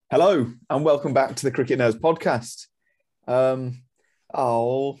Hello and welcome back to the Cricket Nerds podcast.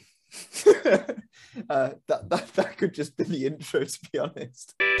 That could just be the intro, to be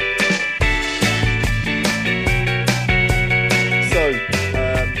honest.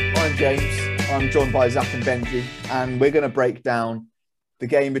 I'm James. I'm joined by Zach and Benji, and we're going to break down the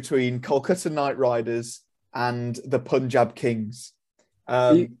game between Kolkata Knight Riders and the Punjab Kings.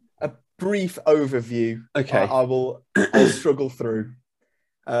 A brief overview. Okay, I'll struggle through.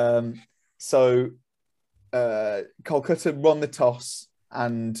 Kolkata won the toss,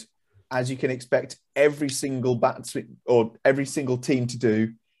 and as you can expect, every single team to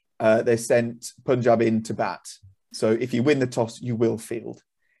do, they sent Punjab in to bat. So if you win the toss, you will field.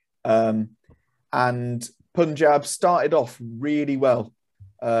 And Punjab started off really well.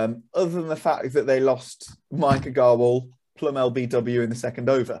 Other than the fact that they lost Mike Agarwal, plum LBW in the second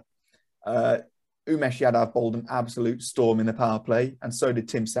over. Umesh Yadav bowled an absolute storm in the power play, and so did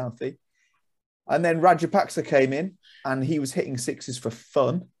Tim Southee. And then Rajapaksa came in, and he was hitting sixes for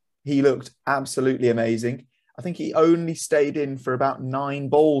fun. He looked absolutely amazing. I think he only stayed in for about 9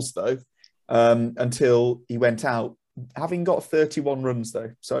 balls, though, until he went out, having got 31 runs,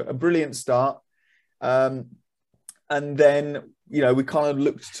 though. So a brilliant start. And then, we kind of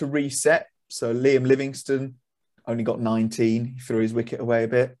looked to reset. So Liam Livingstone only got 19. He threw his wicket away a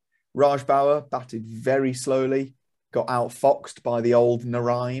bit. Raj Bauer batted very slowly, got outfoxed by the old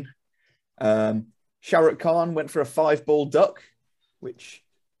Narain. Shahrukh Khan went for a 5-ball duck, which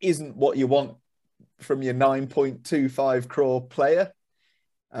isn't what you want from your 9.25 crore player.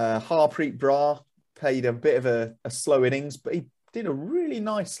 Harpreet Brar played a bit of a slow innings, but he did a really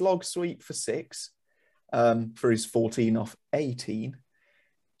nice slog sweep for 6 for his 14 off 18.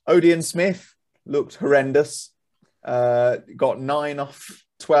 Odean Smith looked horrendous, got 9 off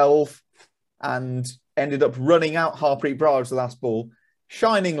 12 and ended up running out Harpreet Brar's last ball.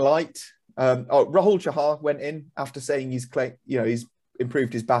 Shining light. Rahul Chahar went in after saying he's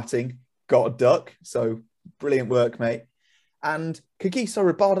improved his batting, got a duck. So brilliant work, mate. And Kagiso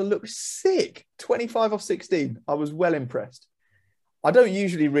Rabada looked sick. 25 off 16. I was well impressed. I don't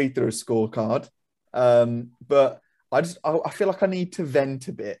usually read through a scorecard, but I feel like I need to vent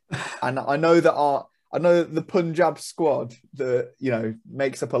a bit. And I know that the Punjab squad that,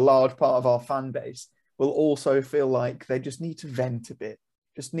 makes up a large part of our fan base will also feel like they just need to vent a bit.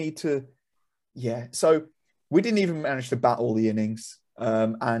 Just need to, So we didn't even manage to bat all the innings.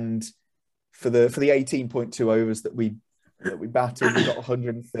 And for the 18.2 overs that we batted, we got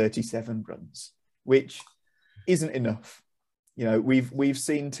 137 runs, which isn't enough. We've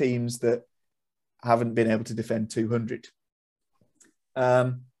seen teams that haven't been able to defend 200.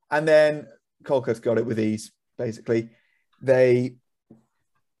 And then Kolkata got it with ease, basically. They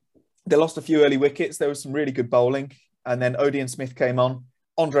lost a few early wickets. There was some really good bowling. And then Odean Smith came on.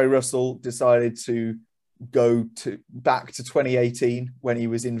 Andre Russell decided to go back to 2018 when he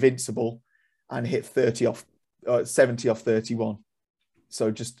was invincible and hit 70 off 31.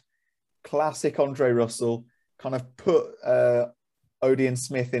 So just classic Andre Russell, kind of put Odean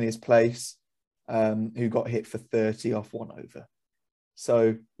Smith in his place, who got hit for 30 off 1 over.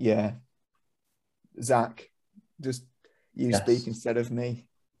 So, yeah. Zach, just speak instead of me.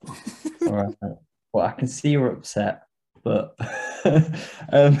 All right. Well, I can see you're upset, but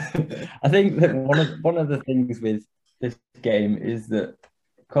I think that one of the things with this game is that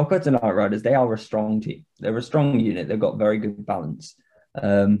Kolkata Knight Riders, they are a strong team. They're a strong unit. They've got very good balance.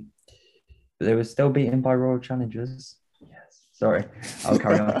 But they were still beaten by Royal Challengers. Yes. Sorry, I'll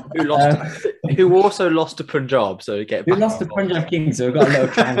carry on. Who also lost to Punjab, so who lost to Punjab Kings, so we've got a little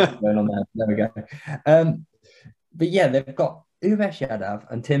triangle going on there. There we go. But yeah, they've got Umesh Yadav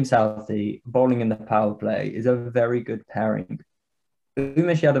and Tim Southee bowling in the power play is a very good pairing.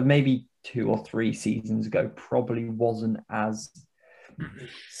 Umesh Yadav maybe 2 or 3 seasons ago probably wasn't as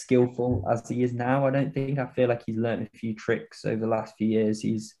skillful as he is now. I don't think. I feel like he's learned a few tricks over the last few years.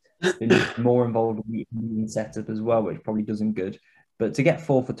 He's been more involved in the Indian setup as well, which probably does him good. But to get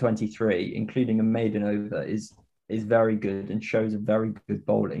 4 for 23, including a maiden over, is very good and shows a very good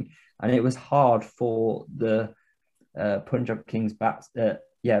bowling. And it was hard for the Punjab King batsman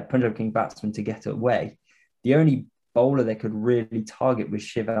to get away. The only bowler they could really target was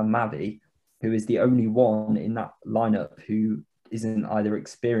Shivam Mavi, who is the only one in that lineup who isn't either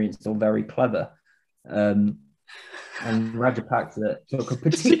experienced or very clever. And Rajapaksa took a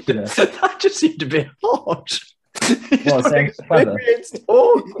particular... That just seemed to be harsh. Well, saying clever. He's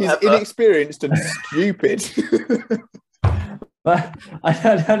inexperienced and stupid. But I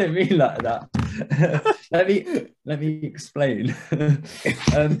don't mean like that. let me explain.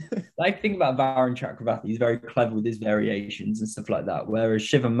 Like think about Varun Chakravarti, he's very clever with his variations and stuff like that. Whereas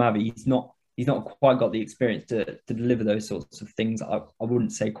Shivam Mavi, he's not quite got the experience to deliver those sorts of things. I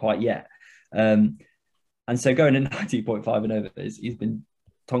wouldn't say quite yet. And so going in 90.5 and over, he's been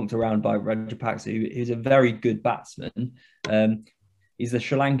tonked around by Rajapaksa, who's a very good batsman. He's the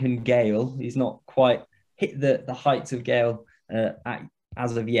Sri Lankan Gale. He's not quite hit the heights of Gale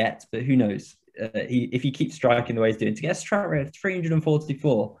as of yet, but who knows? If he keeps striking the way he's doing, to get a strike rate of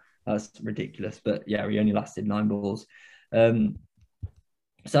 344, that's ridiculous. But yeah, he only lasted 9 balls.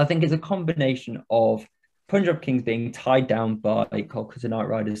 So I think it's a combination of Punjab Kings being tied down by Kolkata Knight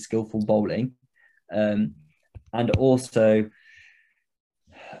Riders' skillful bowling, and also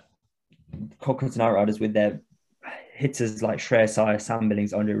Kolkata Knight Riders with their hitters like Shreyas Iyer, Sam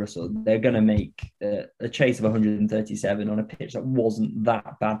Billings, Andre Russell. They're going to make a chase of 137 on a pitch that wasn't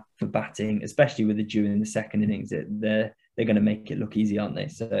that bad for batting, especially with the dew in the second innings. They're going to make it look easy, aren't they?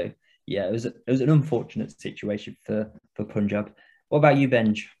 So yeah, it was an unfortunate situation for Punjab. What about you,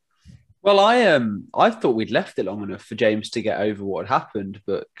 Benj? Well, I thought we'd left it long enough for James to get over what had happened,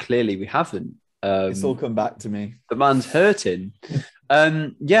 but clearly we haven't. It's all come back to me. The man's hurting.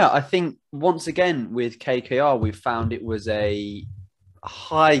 Yeah, I think once again with KKR, we found it was a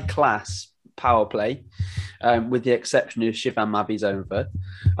high-class power play, with the exception of Shivam Mavi's over.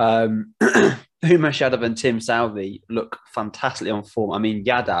 Umesh Yadav and Tim Southee look fantastically on form. I mean,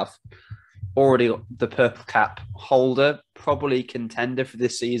 Yadav, already the purple cap holder, probably contender for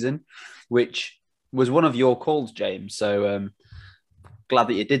this season, which was one of your calls, James. So glad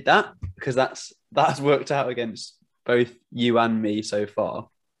that you did that, because that's worked out against both you and me so far.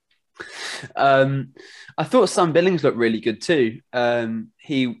 I thought Sam Billings looked really good too.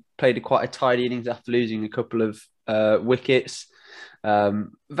 He played quite a tidy innings after losing a couple of wickets.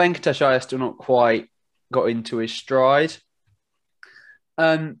 Venkatesh Iyer still not quite got into his stride.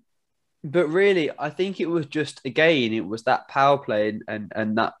 But really, I think it was just, again, it was that power play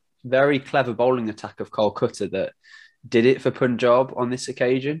and that very clever bowling attack of Kolkata that did it for Punjab on this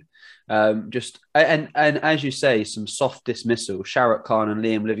occasion. And as you say, some soft dismissal. Shahrukh Khan and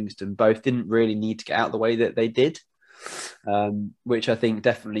Liam Livingstone both didn't really need to get out the way that they did, which I think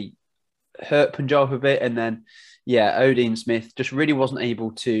definitely hurt Punjab a bit. And then, yeah, Odean Smith just really wasn't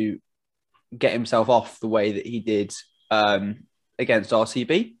able to get himself off the way that he did against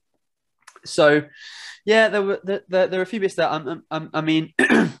RCB. So, yeah, there were a few bits there. I mean,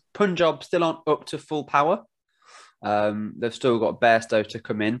 Punjab still aren't up to full power. They've still got Bairstow to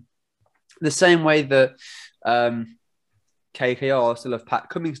come in. The same way that KKR still have Pat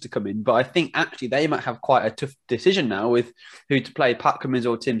Cummins to come in, but I think actually they might have quite a tough decision now with who to play, Pat Cummins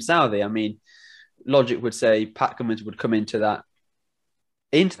or Tim Southee. I mean, logic would say Pat Cummins would come into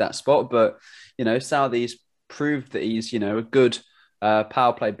that spot, but Southee's proved that he's a good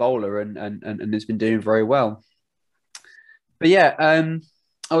power play bowler and has been doing very well. But yeah,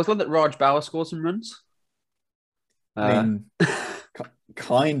 I was glad that Raj Bauer scored some runs. I mean,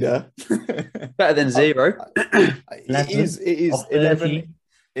 kinda better than 0. It is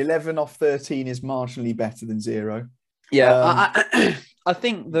 11 off 13 is marginally better than 0. Yeah, I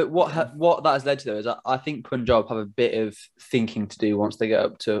think that what that has led to though is I think Punjab have a bit of thinking to do once they get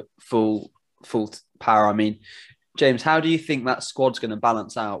up to full power. I mean, James, how do you think that squad's going to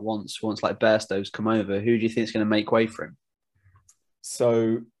balance out once like Bairstow's come over? Who do you think is going to make way for him?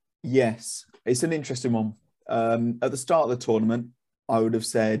 So yes, it's an interesting one. At the start of the tournament, I would have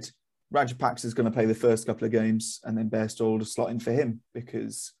said Rajapaksa is going to play the first couple of games and then Bairstow will just slot in for him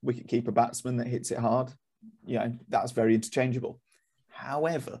because wicket-keeper batsman that hits it hard. Yeah, that's very interchangeable.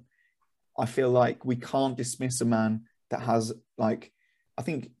 However, I feel like we can't dismiss a man that has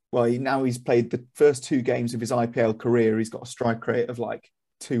now he's played the first 2 games of his IPL career. He's got a strike rate of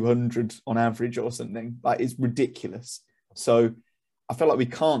 200 on average or something. It's ridiculous. So I feel like we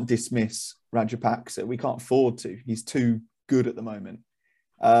can't dismiss Rajapaksa. We can't afford to. He's too good at the moment.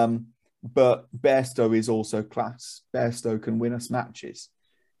 But Bairstow is also class. Bairstow can win us matches.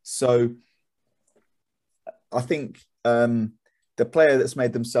 So I think the player that's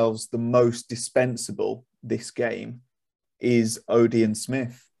made themselves the most dispensable this game is Odean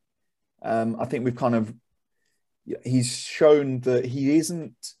Smith. I think he's shown that he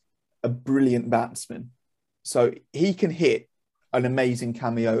isn't a brilliant batsman. So he can hit an amazing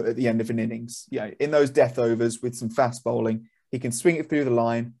cameo at the end of an innings. In those death overs with some fast bowling, he can swing it through the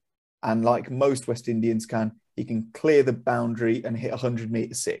line. And like most West Indians can, he can clear the boundary and hit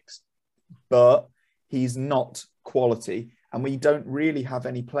 100-metre 6. But he's not quality. And we don't really have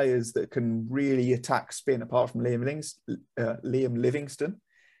any players that can really attack spin apart from Liam Livingstone.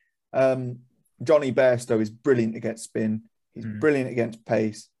 Johnny Bairstow is brilliant against spin. He's brilliant against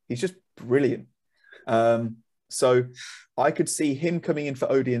pace. He's just brilliant. So I could see him coming in for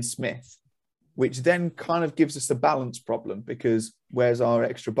Odean Smith, which then kind of gives us a balance problem because where's our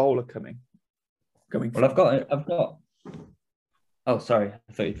extra bowler coming Well, from? I've got. Oh, sorry.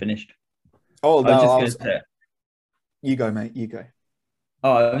 I thought you finished. Oh, no, I was just going to say. You go, mate. You go.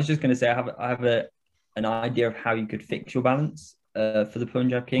 Oh, I was just going to say I have an idea of how you could fix your balance for the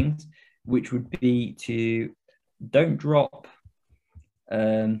Punjab Kings, which would be to don't drop.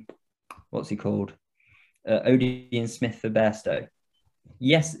 What's he called? Odean Smith for Bairstow.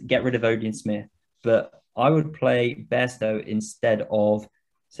 Yes, get rid of Odean Smith, but I would play Bairstow instead of,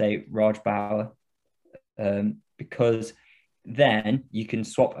 say, Raj Bauer, because then you can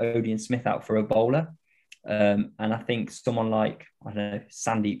swap Odean Smith out for a bowler. And I think someone like, I don't know,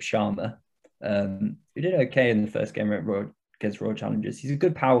 Sandeep Sharma, who did okay in the first game against Royal Challengers. He's a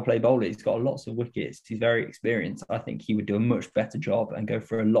good power play bowler. He's got lots of wickets. He's very experienced. I think he would do a much better job and go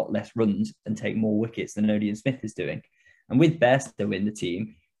for a lot less runs and take more wickets than Odean Smith is doing. And with Bairstow in the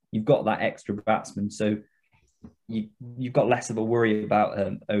team, you've got that extra batsman. So you've got less of a worry about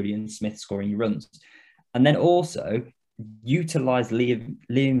Odean Smith scoring runs. And then also utilise Liam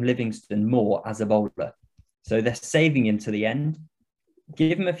Livingstone more as a bowler. So they're saving him to the end.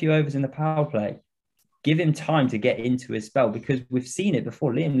 Give him a few overs in the power play. Give him time to get into his spell, because we've seen it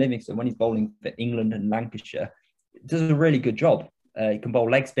before. Liam Livingstone, when he's bowling for England and Lancashire, does a really good job. He can bowl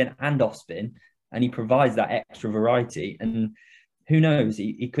leg spin and off spin, and he provides that extra variety. And who knows,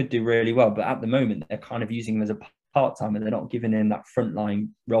 he could do really well. But at the moment, they're kind of using him as a part-timer. They're not giving him that frontline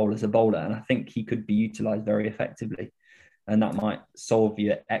role as a bowler. And I think he could be utilised very effectively. And that might solve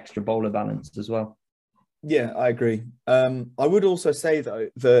your extra bowler balance as well. Yeah, I agree. I would also say, though,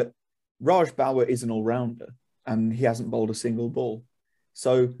 that Raj Bauer is an all-rounder and he hasn't bowled a single ball.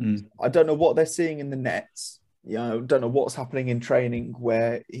 So I don't know what they're seeing in the nets. I don't know what's happening in training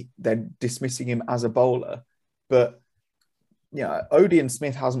where they're dismissing him as a bowler. But Odean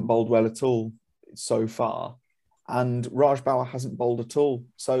Smith hasn't bowled well at all so far. And Raj Bauer hasn't bowled at all.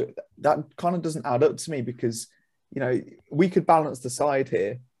 So that kind of doesn't add up to me because, we could balance the side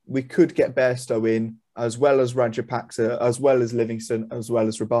here. We could get Bairstow in as well as Rajapaksa, as well as Livingston, as well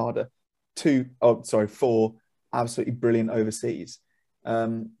as Rabada. 4 absolutely brilliant overseas.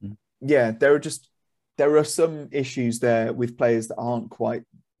 There are some issues there with players that aren't quite,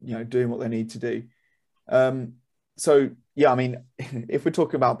 doing what they need to do. If we're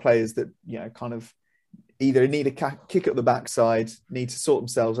talking about players that, kind of either need a kick up the backside, need to sort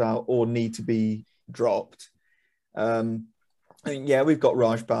themselves out, or need to be dropped. We've got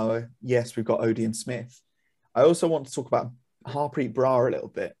Raj Bauer. Yes, we've got Odean Smith. I also want to talk about Harpreet Brar a little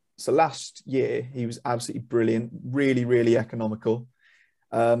bit. So last year, he was absolutely brilliant, really, really economical.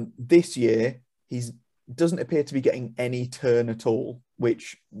 This year, he doesn't appear to be getting any turn at all,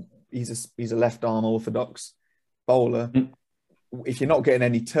 which he's a left-arm orthodox bowler. If you're not getting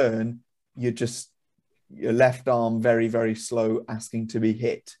any turn, you're left arm very, very slow, asking to be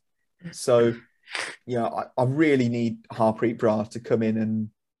hit. So, I really need Harpreet Brar to come in and,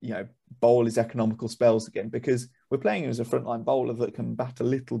 bowl his economical spells again, because we're playing him as a frontline bowler that can bat a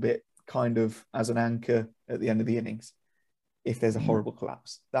little bit kind of as an anchor at the end of the innings. If there's a horrible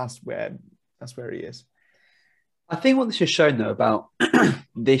collapse, that's where he is. I think what this has shown, though, about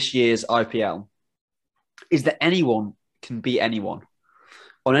this year's IPL is that anyone can beat anyone.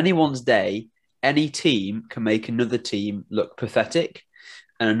 On anyone's day, any team can make another team look pathetic,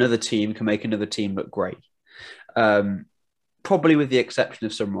 and another team can make another team look great. Probably with the exception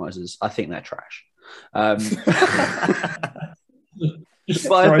of Sunrisers. I think they're trash. Just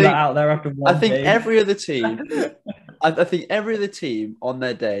throw that out there after one I think game. every other team... I think every other team on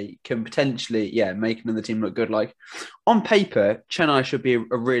their day can potentially, make another team look good. Like on paper, Chennai should be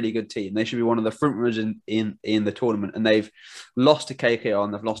a really good team. They should be one of the front runners in the tournament, and they've lost to KKR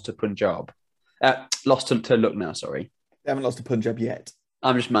and they've lost to Punjab. Lost to Lucknow, sorry. They haven't lost to Punjab yet.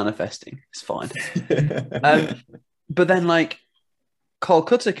 I'm just manifesting. It's fine. But then, like,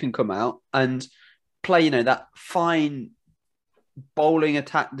 Kolkata can come out and play, that fine bowling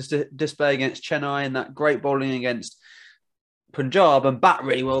attack display against Chennai and that great bowling against Punjab and bat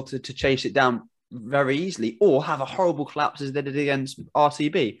really well to chase it down very easily, or have a horrible collapse as they did against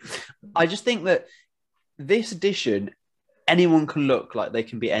RCB. I just think that this edition, anyone can look like they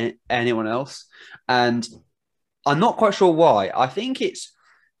can be anyone else. And I'm not quite sure why. I think it's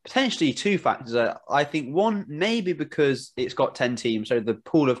potentially two factors. I think one, maybe because it's got 10 teams, so the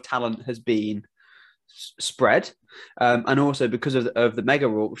pool of talent has been spread. And also because of the mega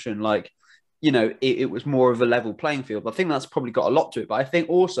auction, it was more of a level playing field. I think that's probably got a lot to it. But I think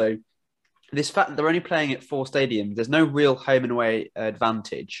also this fact that they're only playing at 4 stadiums, there's no real home and away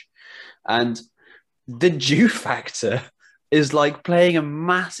advantage. And the due factor is like playing a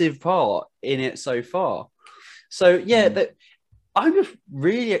massive part in it so far. So yeah, I'm just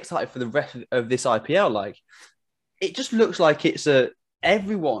really excited for the rest of this IPL. Like, it just looks like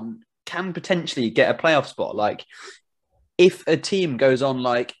everyone can potentially get a playoff spot. Like, if a team goes on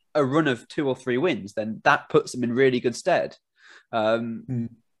like a run of 2 or 3 wins, then that puts them in really good stead. I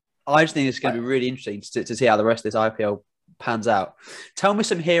just think it's going to be really interesting to see how the rest of this IPL pans out. Tell me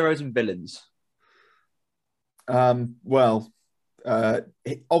some heroes and villains. Obvious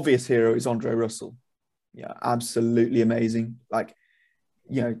hero is Andre Russell. Yeah, absolutely amazing. Like,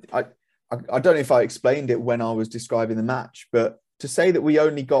 I don't know if I explained it when I was describing the match, but to say that we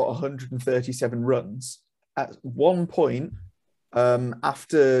only got 137 runs at one point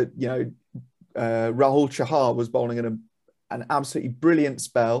after, Rahul Chahar was bowling in an absolutely brilliant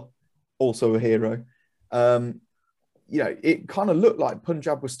spell, also a hero. It kind of looked like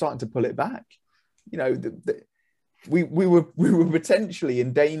Punjab was starting to pull it back. We were potentially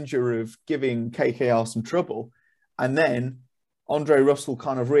in danger of giving KKR some trouble, and then Andre Russell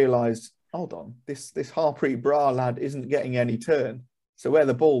kind of realised, hold on, this Harpreet Brar lad isn't getting any turn, so where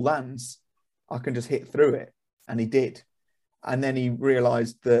the ball lands, I can just hit through it, and he did. And then he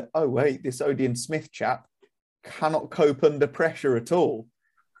realised that, oh wait, this Odean Smith chap cannot cope under pressure at all.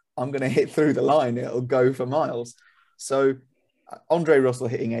 I'm going to hit through the line, it'll go for miles. So Andre Russell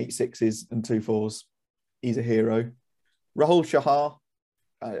hitting 8 sixes and 2 fours. He's a hero. Rahul Chahar,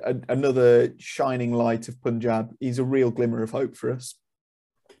 another shining light of Punjab. He's a real glimmer of hope for us.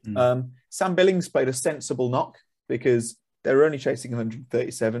 Sam Billings played a sensible knock because they were only chasing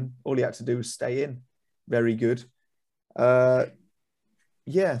 137. All he had to do was stay in. Very good. I'm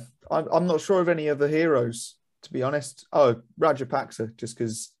not sure of any other heroes, to be honest. Oh, Rajapaksa, just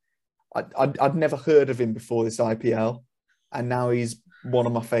because I'd never heard of him before this IPL, and now he's one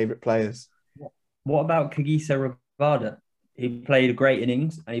of my favourite players. What about Kagisa Rabada? He played a great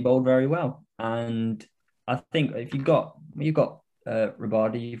innings and he bowled very well. And I think if you've got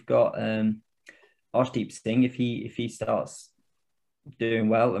Rabada, you've got Arshdeep Singh. If he starts doing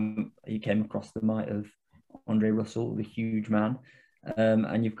well, and he came across the might of Andre Russell, the huge man,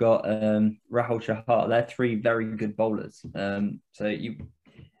 and you've got Rahul Chahar. They're 3 very good bowlers.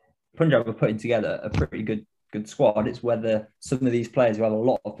 Punjab are putting together a pretty good squad. It's whether some of these players who have a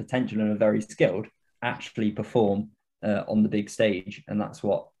lot of potential and are very skilled actually perform on the big stage, and that's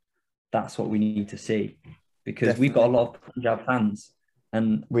what we need to see, because Definitely. We've got a lot of Punjab fans,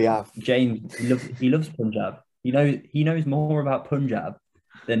 and we have James. He loves Punjab. He knows more about Punjab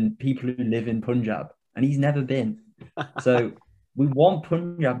than people who live in Punjab, and he's never been. So we want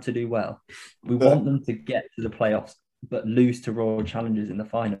Punjab to do well. We want them to get to the playoffs, but lose to Royal Challengers in the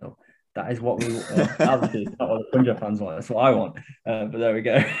final. That is what we want. Obviously, it's not what the Punjab fans want. That's what I want. But there we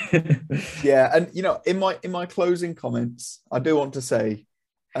go. Yeah, and in my closing comments, I do want to say,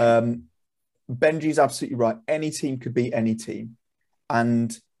 Benji's absolutely right. Any team could beat any team,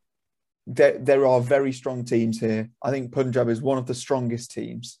 and there are very strong teams here. I think Punjab is one of the strongest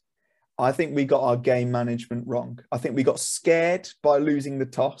teams. I think we got our game management wrong. I think we got scared by losing the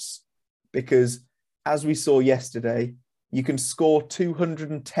toss, because as we saw yesterday, you can score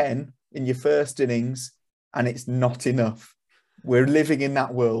 210 in your first innings and it's not enough. We're living in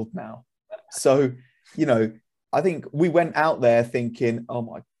that world now. So, I think we went out there thinking, oh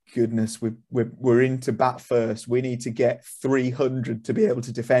my goodness, we're into bat first. We need to get 300 to be able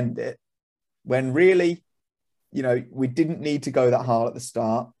to defend it. When really, we didn't need to go that hard at the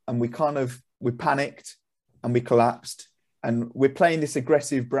start, and we panicked and we collapsed, and we're playing this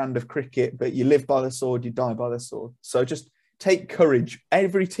aggressive brand of cricket, but you live by the sword, you die by the sword. So just take courage.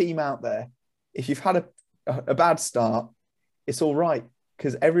 Every team out there, if you've had a bad start, it's all right,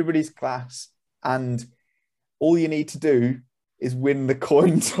 because everybody's class, and all you need to do is win the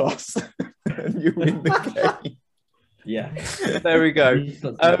coin toss and you win the game. Yeah. There we go.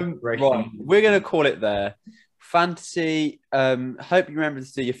 Right, we're going to call it there. Fantasy. Hope you remember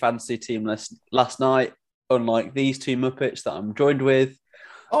to do your fantasy team list last night, unlike these 2 Muppets that I'm joined with.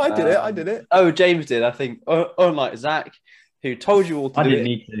 Oh, I did it. Oh, James did, I think. Unlike Zach, who told you all to do it. I didn't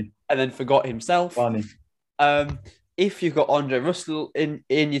need to. And then forgot himself. Funny. If you've got Andre Russell in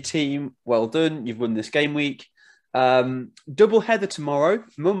your team, well done. You've won this game week. Double header tomorrow,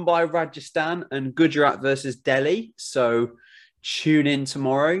 Mumbai, Rajasthan and Gujarat versus Delhi. So tune in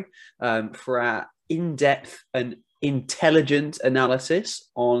tomorrow for our in-depth and intelligent analysis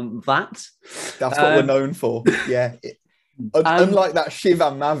on that. That's what we're known for. Yeah. Unlike that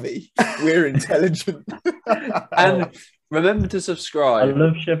Shivam Mavi, we're intelligent. And remember to I subscribe.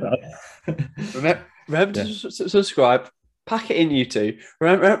 love Shiva. Remember to subscribe. Pack it in, you two.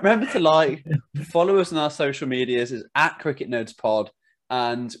 Remember to like, follow us on our social medias. It's at Cricket Nerds Pod,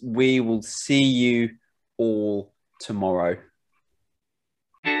 and we will see you all tomorrow.